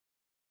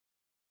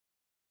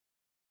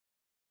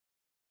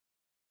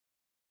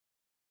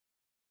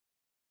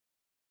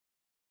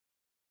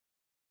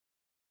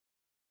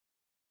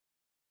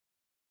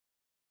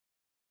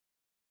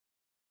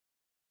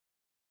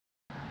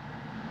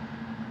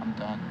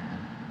done, man.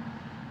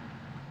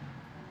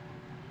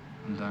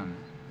 I'm done.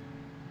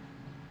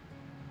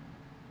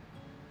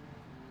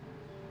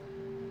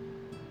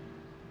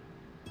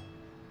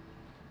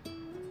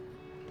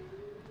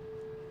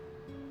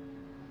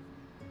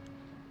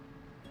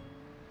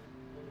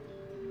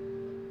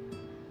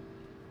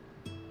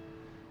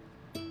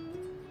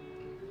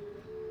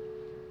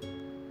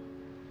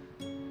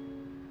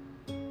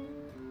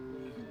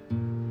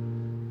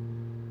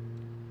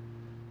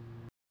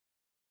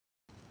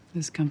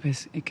 This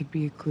compass, it could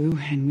be a clue,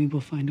 and we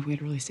will find a way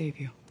to really save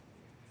you.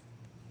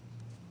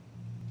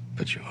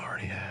 But you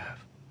already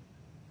have.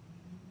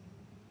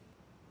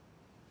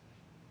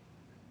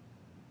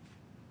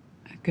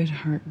 A good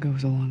heart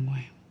goes a long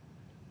way.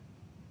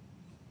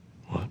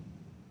 What?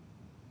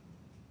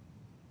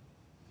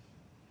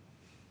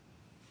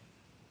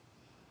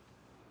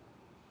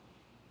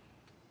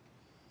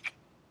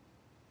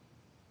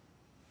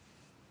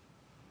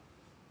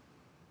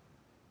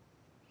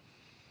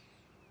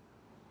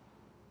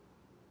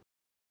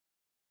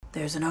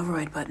 There's an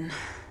override button.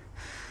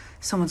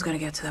 Someone's gotta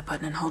get to that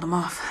button and hold him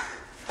off.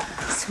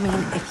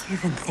 Simone, if you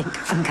even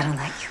think I'm gonna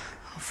let you.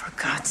 Oh, for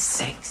God's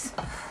sakes.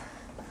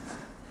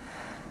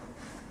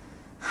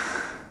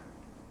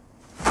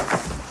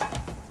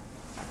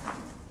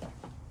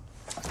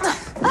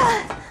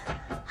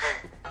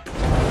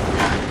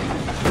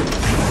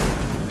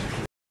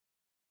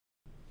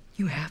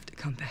 You have to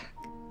come back.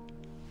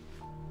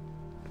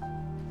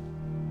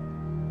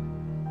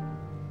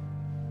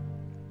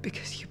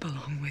 Because you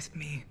belong with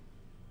me.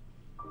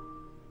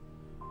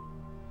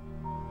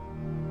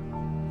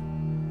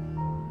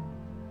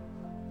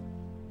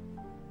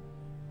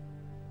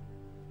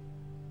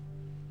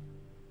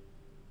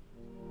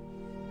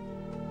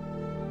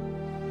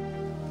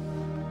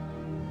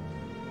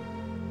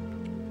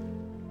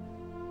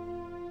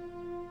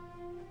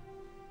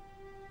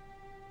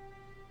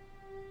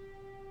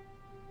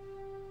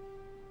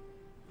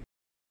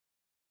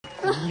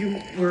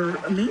 You were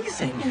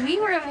amazing. We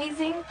were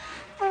amazing.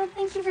 Oh,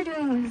 thank you for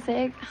doing this,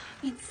 Zig.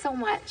 It means so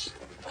much.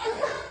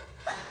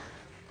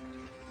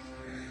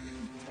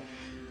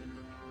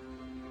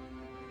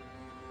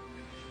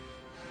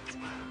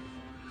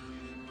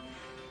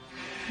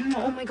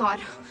 Oh my God.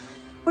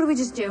 What did we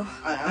just do?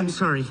 I'm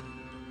sorry.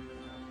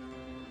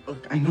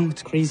 Look, I know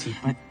it's crazy,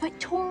 but... But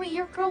Tori,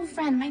 your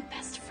girlfriend, my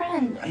best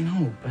friend. I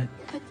know, but...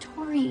 But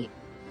Tori...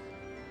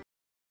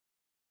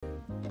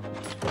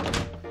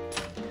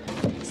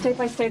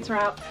 State-by-states are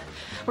out.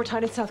 We're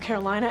tied in South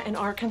Carolina and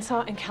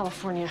Arkansas and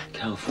California.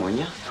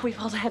 California? We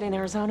pulled ahead in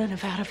Arizona,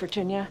 Nevada,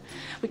 Virginia.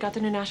 We got the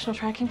new national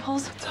tracking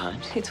polls.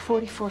 Times? It's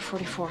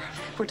 44-44.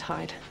 We're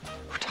tied.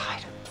 We're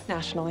tied.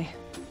 Nationally.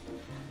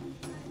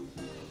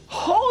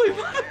 Holy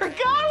mother of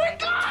God, we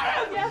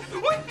got him! Yes.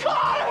 We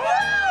got him!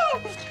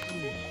 Woo!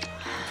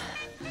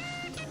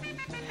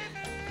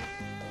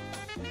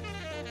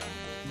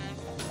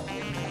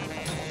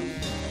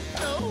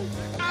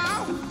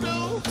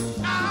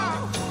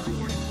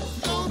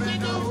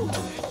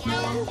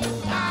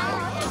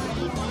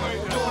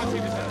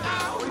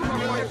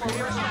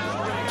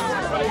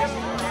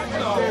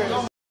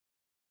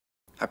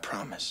 I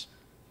promise.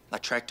 I'll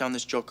track down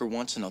this Joker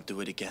once and I'll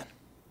do it again.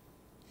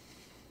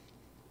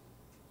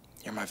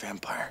 You're my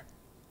vampire.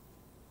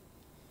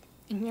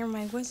 And you're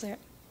my wizard.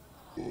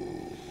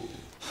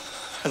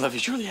 I love you,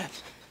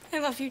 Juliet. I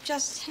love you,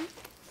 Justin.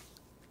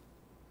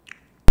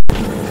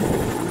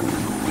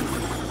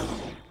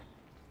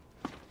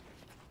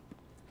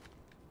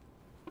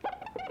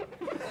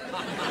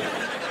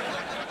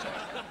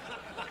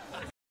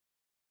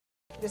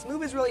 This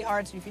move is really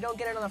hard, so if you don't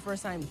get it on the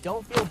first time,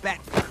 don't feel bad.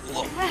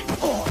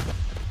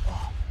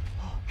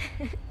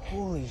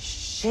 Holy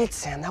shit,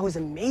 Sam, that was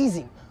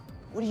amazing.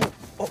 What are you...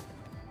 Oh.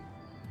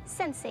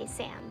 Sensei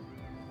Sam.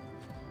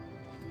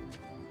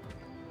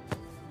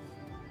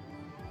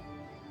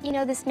 You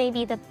know, this may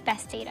be the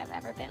best date I've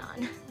ever been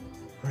on.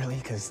 Really?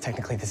 Because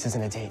technically this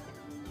isn't a date.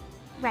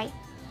 Right.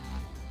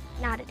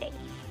 Not a date.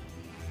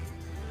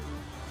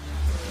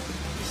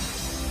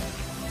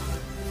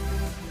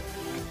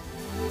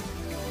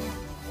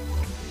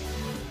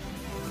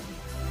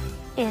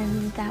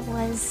 And that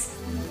was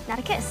not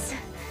a kiss.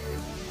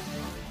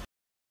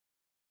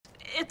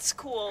 It's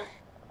cool.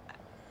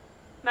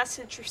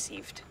 Message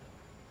received.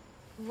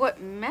 What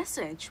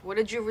message? What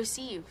did you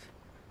receive?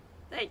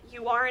 That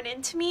you aren't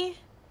into me?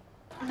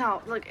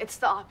 No, look, it's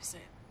the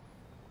opposite.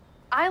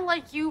 I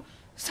like you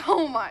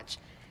so much.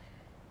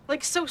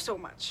 Like, so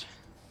much.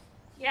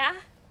 Yeah?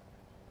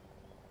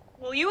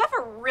 Well, you have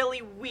a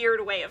really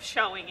weird way of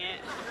showing it.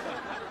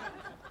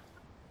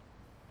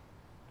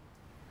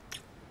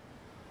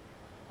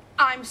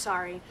 I'm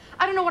sorry.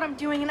 I don't know what I'm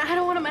doing, and I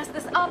don't want to mess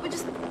this up. It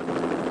just...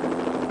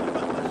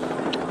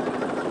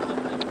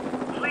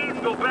 Please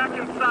go back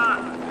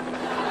inside.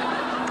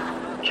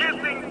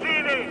 Kissing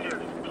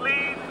teenagers,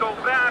 please go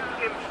back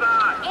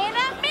inside. In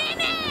a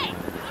minute!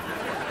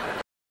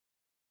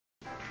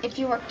 If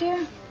you worked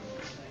here,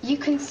 you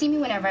couldn't see me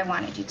whenever I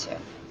wanted you to.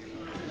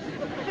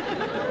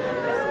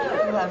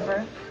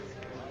 Lover.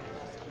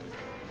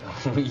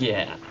 Oh,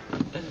 yeah.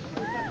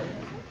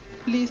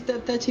 please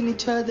stop touching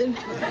each other?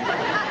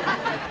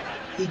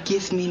 He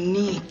gives me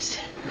needs.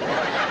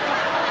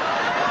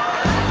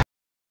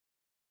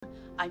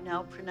 I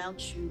now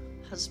pronounce you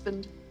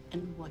husband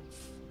and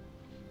wife.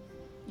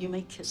 You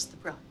may kiss the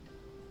bride.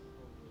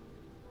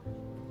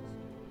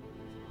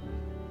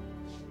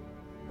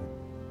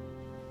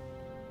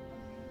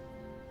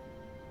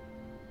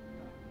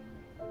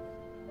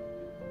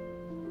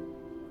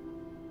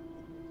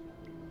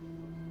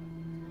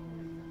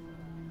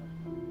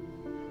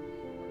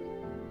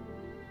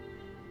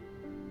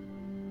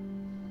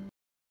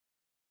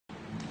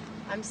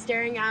 I'm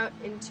staring out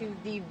into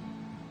the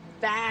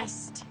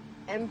vast,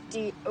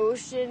 empty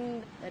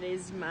ocean that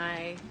is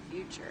my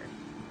future.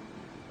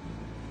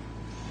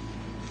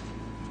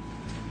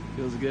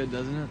 Feels good,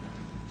 doesn't it?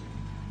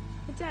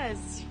 It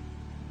does.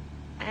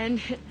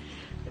 And it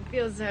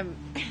feels,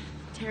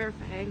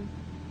 terrifying.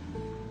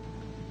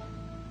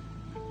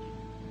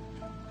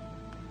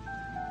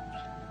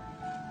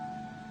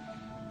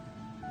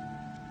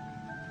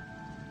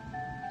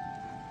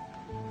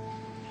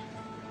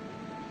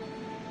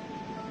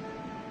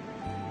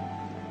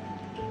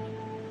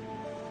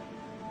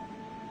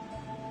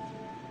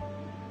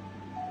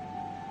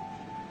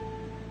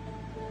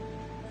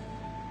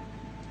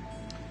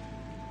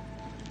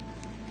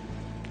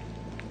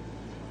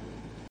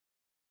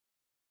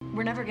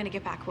 We're never gonna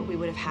get back what we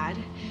would have had.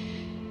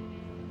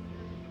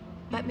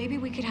 But maybe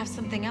we could have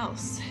something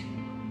else.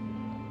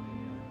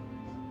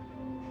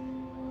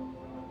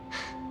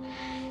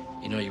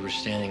 You know, you were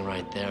standing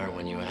right there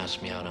when you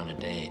asked me out on a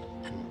date,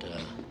 and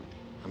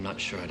I'm not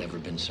sure I'd ever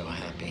been so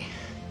happy.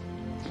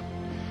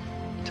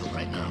 Until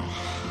right now.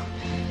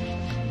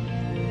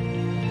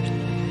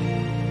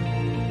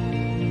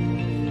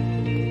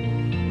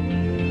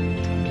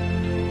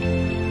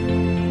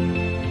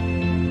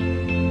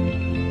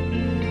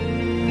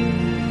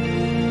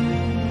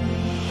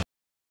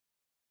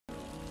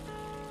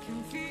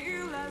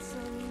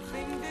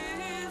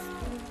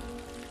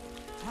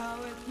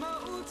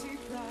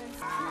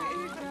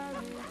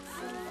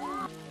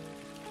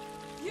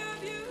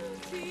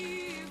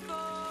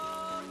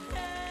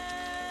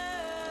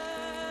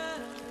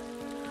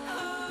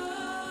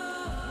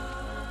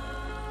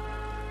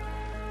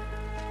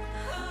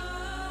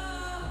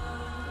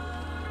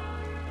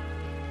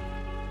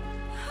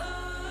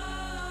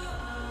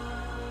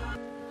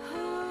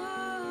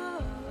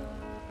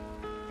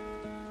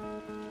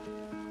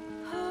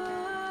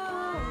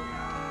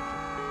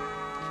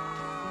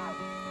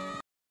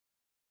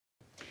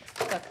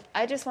 Look,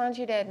 I just want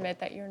you to admit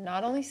that you're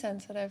not only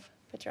sensitive,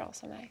 but you're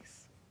also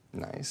nice.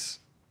 Nice.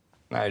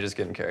 Now you're just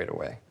getting carried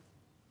away.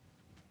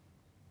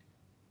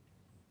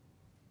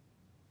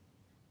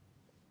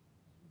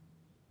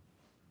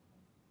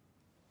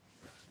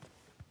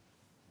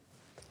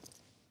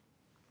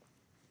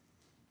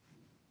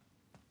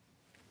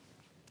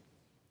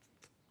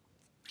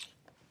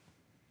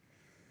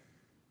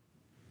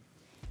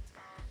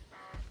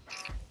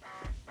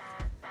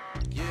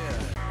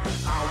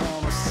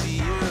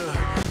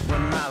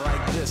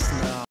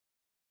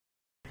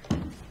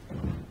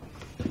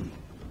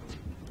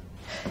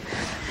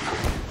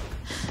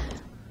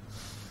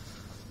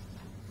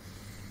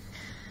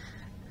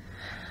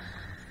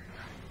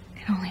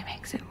 It only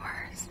makes it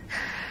worse.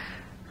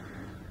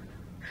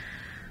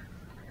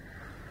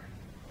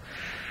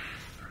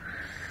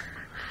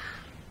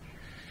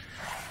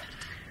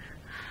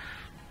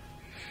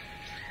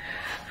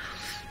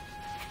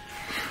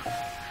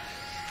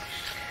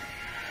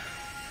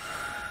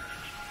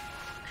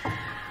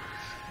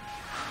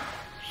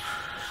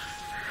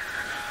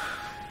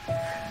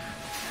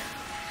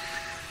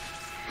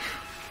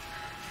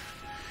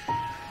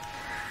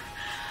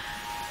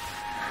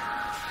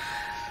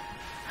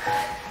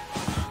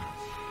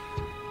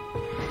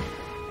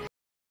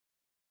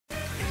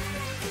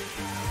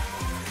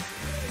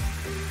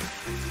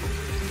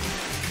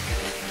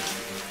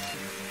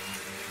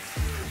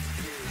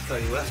 I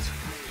thought you left.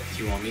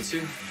 Do you want me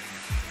to?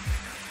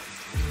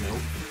 Nope.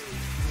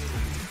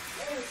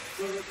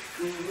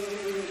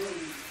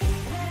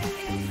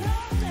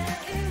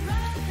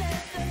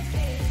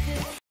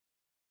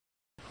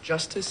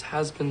 Justice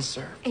has been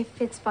served. If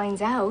Fitz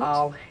finds out...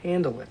 I'll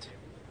handle it.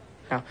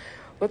 Now,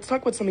 let's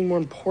talk about something more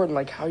important,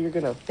 like how you're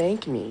gonna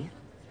thank me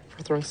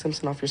for throwing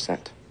Simpson off your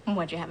scent.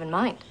 What'd you have in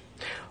mind?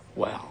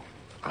 Well,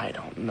 I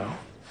don't know.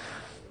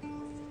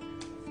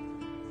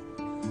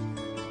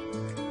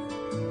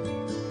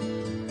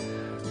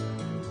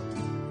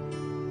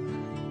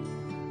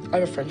 I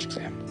have a French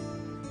exam.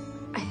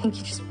 I think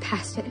you just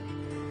passed it.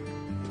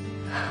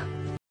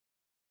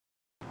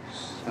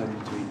 So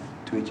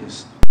do we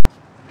just...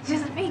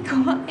 Just be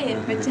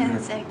quiet for 10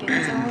 seconds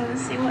and we'll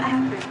see what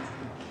happens.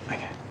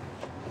 Okay.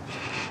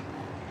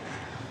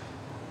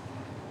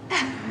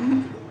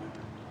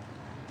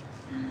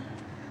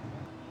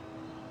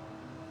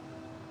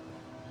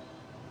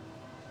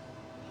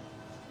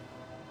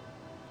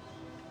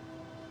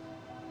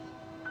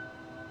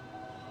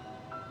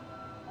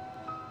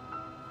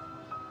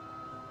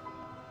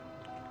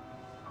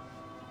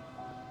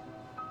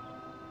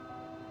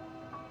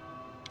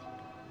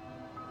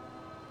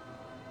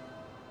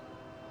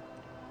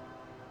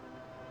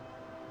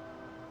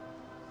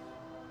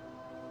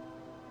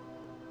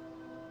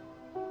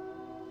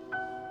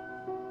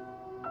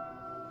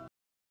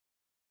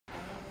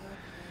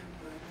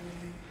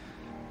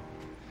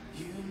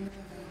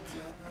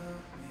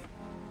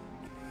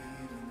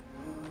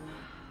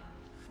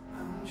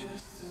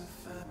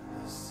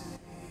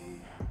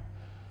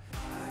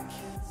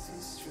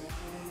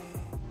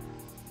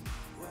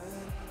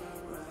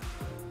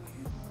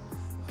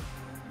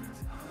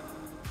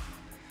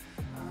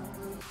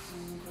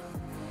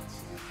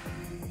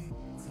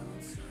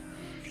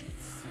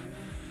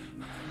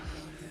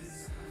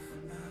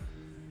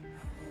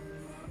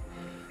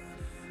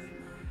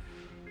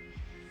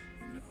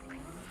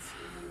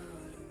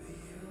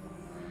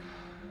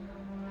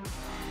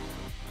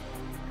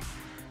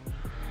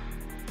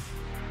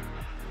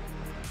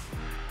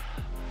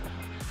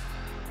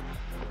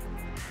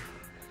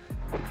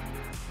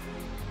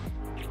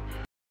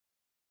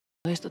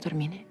 Todo esto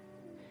termine,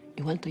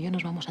 igual tú y yo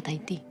nos vamos a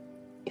Tahití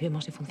y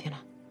vemos si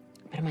funciona.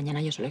 Pero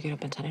mañana yo solo quiero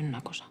pensar en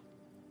una cosa: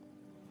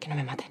 que no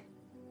me maten.